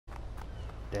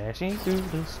Dashing through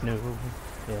the snow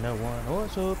in a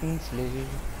one-horse open sleigh.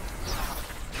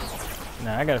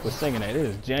 Nah, I gotta quit singing that. It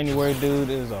is January, dude.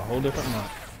 It is a whole different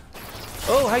month.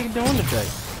 Oh, how you doing today?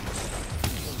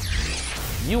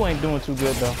 You ain't doing too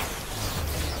good, though.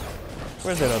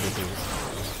 Where's that other dude?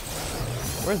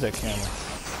 Where's that camera?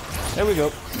 There we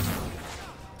go.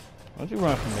 Don't you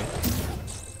run from me.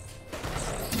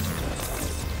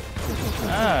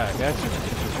 Ah, got you.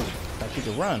 Thought you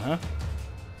could run, huh?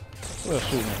 Well,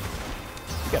 shooting at you.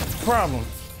 Got a problem.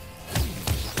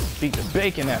 Beat the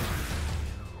bacon out.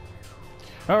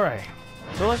 Alright.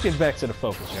 So let's get back to the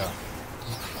focus, y'all.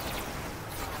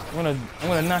 I'm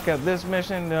gonna knock out this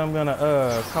mission, then I'm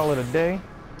gonna call it a day.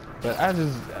 But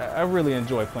I really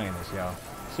enjoy playing this, y'all.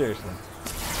 Seriously.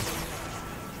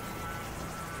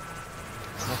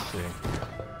 Let's see.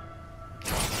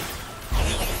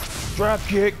 Drop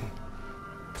kick.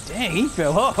 Dang, he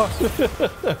fell off.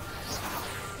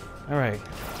 Alright,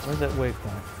 where's that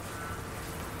waypoint?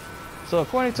 So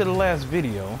according to the last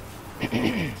video,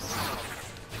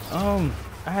 I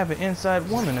have an inside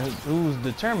woman who's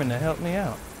determined to help me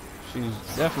out. She's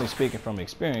definitely speaking from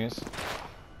experience,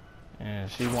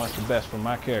 and she wants the best for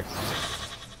my character.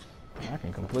 I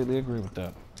can completely agree with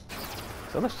that.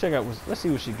 So let's check out, let's see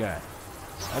what she got.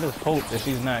 I just hope that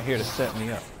she's not here to set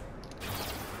me up.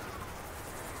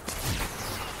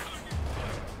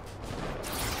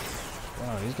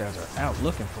 Wow, these guys are out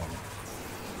looking for me.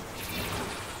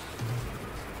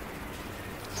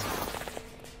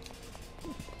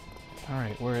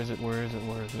 Alright, where is it? Where is it?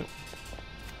 Where is it?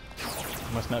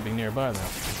 Must not be nearby though.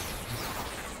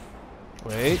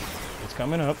 Wait, it's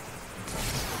coming up.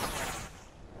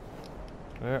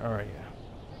 Where are you?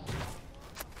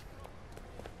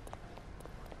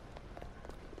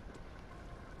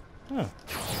 Huh.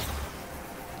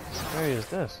 Where is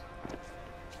this?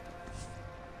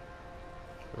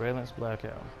 Surveillance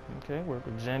blackout. Okay, work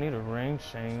with Jenny to regain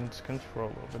Shane's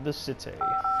control over the city.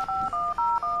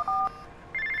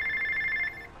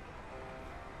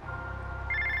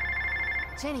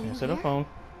 Jenny, you Answer here? the phone.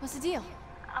 What's the deal?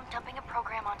 I'm dumping a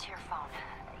program onto your phone.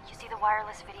 You see the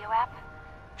wireless video app?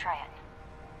 Try it.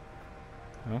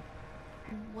 Huh?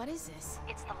 What is this?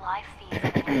 It's the live feed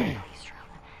from the police room.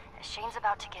 Shane's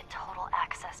about to get total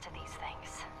access to these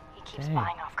things. He keeps Dang.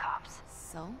 buying off cops.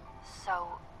 So?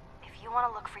 So, if you want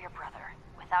to look for your brother,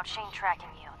 without Shane tracking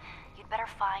you, you'd better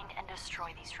find and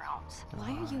destroy these drones.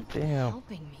 Why are you damn.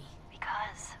 helping me?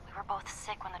 Because we were both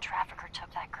sick when the trafficker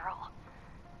took that girl.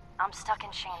 I'm stuck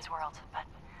in Shane's world, but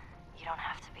you don't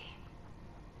have to be.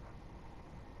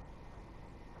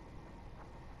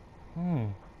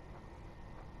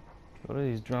 What do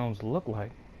these drones look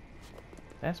like?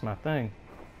 That's my thing.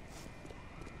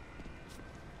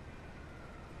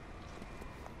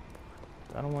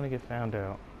 I don't want to get found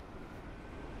out.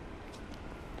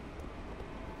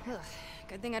 Ugh,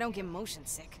 good thing I don't get motion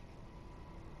sick.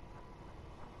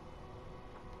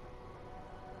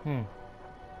 Okay.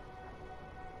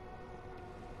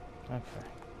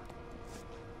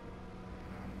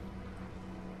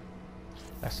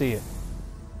 I see it.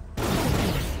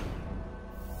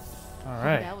 All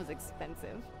right. That was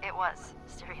expensive. It was,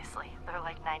 seriously. They're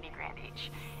like 90 grand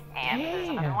each. And there's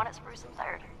another one at Spruce and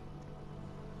Third.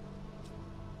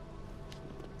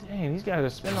 Dang, these guys are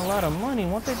spending a lot of money.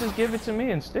 Why don't they just give it to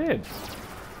me instead?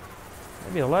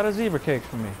 That'd be a lot of zebra cakes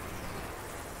for me.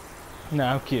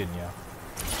 Nah, I'm kidding, y'all.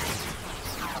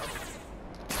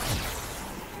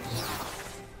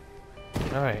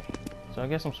 Alright, so I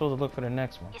guess I'm supposed to look for the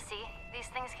next one. You see, these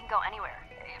things can go anywhere.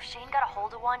 If Shane got a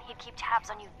hold of one, he'd keep tabs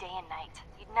on you day and night.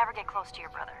 You'd never get close to your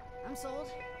brother. I'm sold.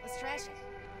 Let's trash it.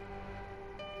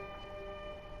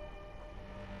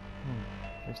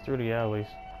 It's through the alleys.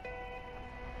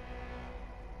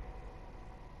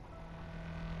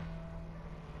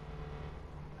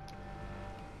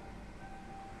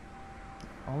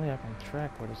 Only I can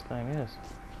track where this thing is.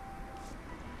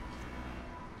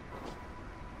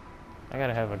 I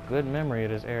gotta have a good memory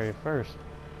of this area first.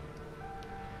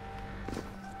 As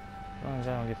long as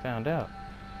I don't get found out.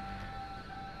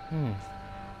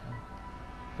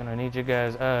 Gonna need you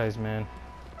guys' eyes, man.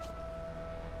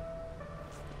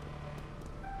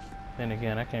 Then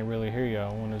again, I can't really hear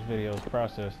y'all when this video is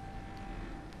processed.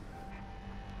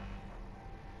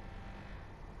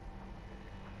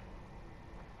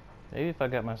 Maybe if I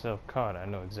got myself caught, I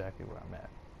know exactly where I'm at.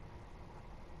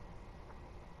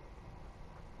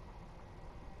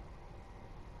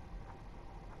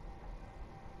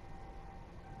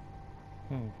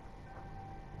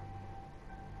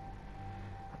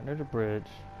 Under the bridge,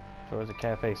 towards the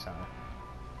cafe sign.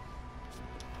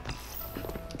 I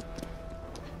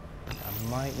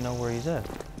might know where he's at.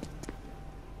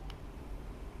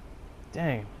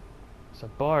 Dang. It's a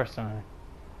bar sign.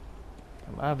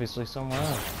 I'm obviously somewhere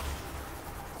else.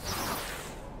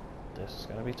 This is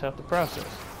gonna be tough to process.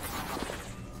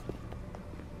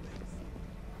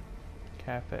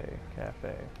 Cafe,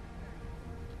 cafe.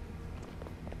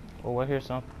 Oh, I hear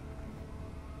something.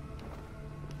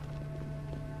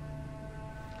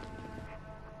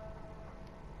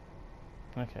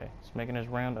 Okay, it's making his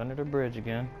round under the bridge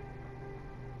again.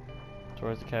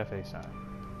 Towards the cafe sign.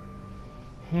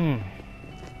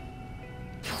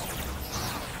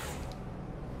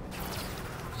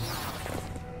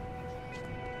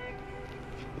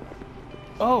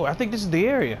 Oh, I think this is the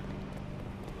area.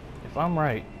 If I'm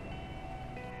right.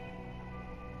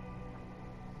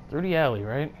 Through the alley,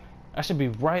 right? I should be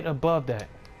right above that.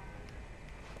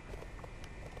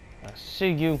 I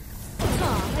see you.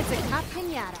 Oh, it's a cop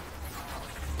pinata.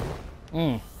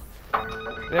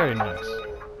 Very nice.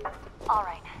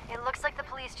 Alright, it looks like the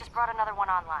police just brought another one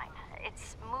online.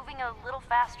 It's moving a little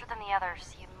faster than the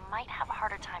others. You might have a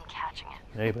harder time catching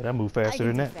it. Hey, but I move faster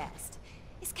than that. Fast.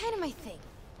 It's kind of my thing.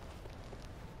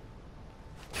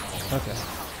 Okay.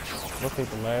 Locate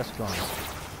the last drum.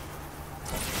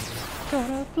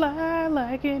 Gonna fly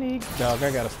like an eagle. Dog,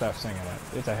 I gotta stop singing that.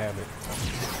 It's a habit.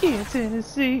 In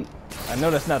Tennessee. I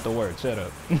know that's not the word. Shut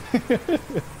up.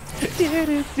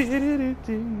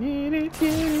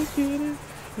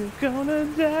 You're gonna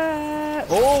die.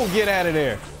 Oh, get out of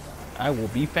there. I will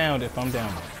be found if I'm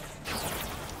down there.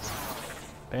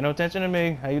 Pay no attention to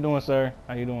me. How you doing, sir?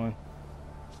 How you doing?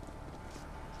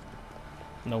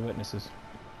 No witnesses.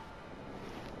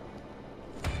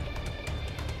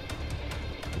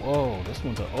 Whoa, this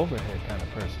one's an overhead kind of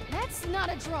person. That's not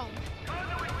a drone.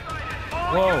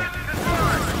 Whoa.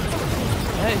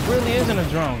 That really isn't a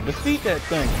drone. Defeat that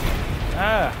thing.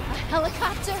 Ah. A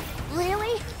helicopter?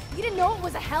 Really? You didn't know it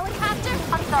was a helicopter?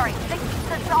 I'm sorry,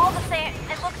 it's all the same.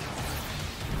 It looks...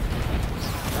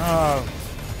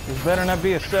 This better not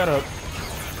be a setup.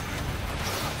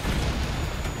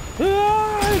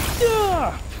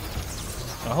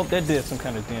 I hope that did some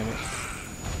kind of damage.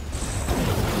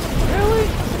 Really?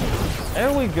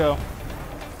 There we go.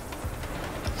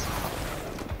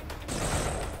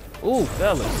 Ooh,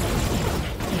 fellas.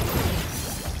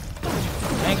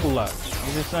 Ankle lock.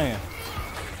 I'm just saying.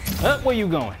 Up, where you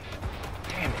going?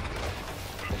 Damn it.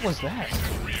 What was that?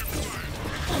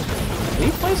 Did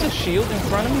he place a shield in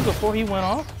front of me before he went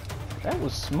off? That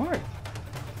was smart.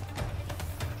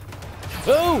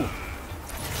 Oh!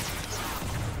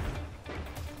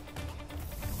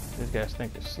 These guys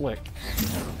think they're slick.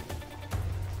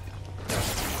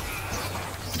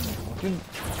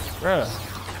 Bruh.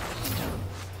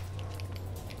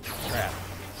 Crap.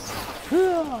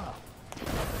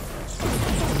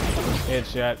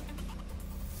 Headshot.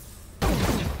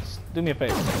 Do me a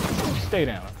favor. Stay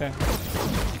down, okay?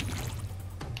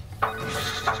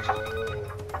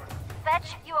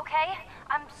 Fetch, you okay?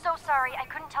 I'm so sorry. I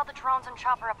couldn't tell the drones and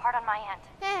chopper apart on my end.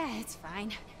 It's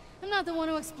fine. I'm not the one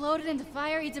who exploded into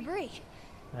fiery debris.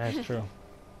 That's true.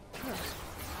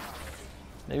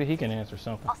 Maybe he can answer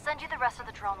something. I'll send you the rest of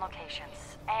the drone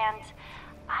locations. And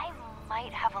I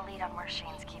might have a lead on where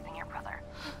Shane's keeping your brother.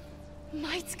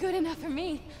 Might's good enough for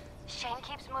me. Shane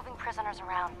keeps moving prisoners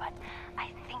around, but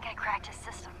I think I cracked his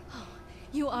system. Oh,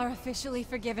 you are officially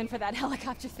forgiven for that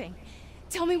helicopter thing.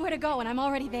 Tell me where to go and I'm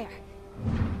already there.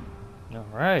 All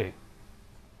right.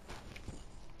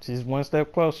 She's one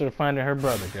step closer to finding her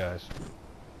brother, guys.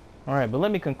 All right, but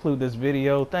let me conclude this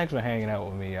video. Thanks for hanging out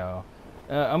with me, y'all.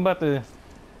 I'm about to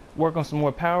work on some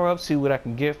more power-ups, see what I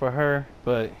can get for her.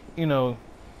 But, you know,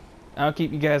 I'll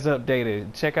keep you guys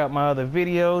updated. Check out my other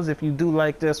videos. If you do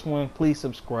like this one, please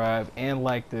subscribe and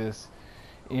like this.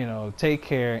 You know, take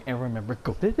care. And remember,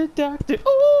 go to the doctor.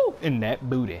 Ooh, in that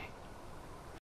booty.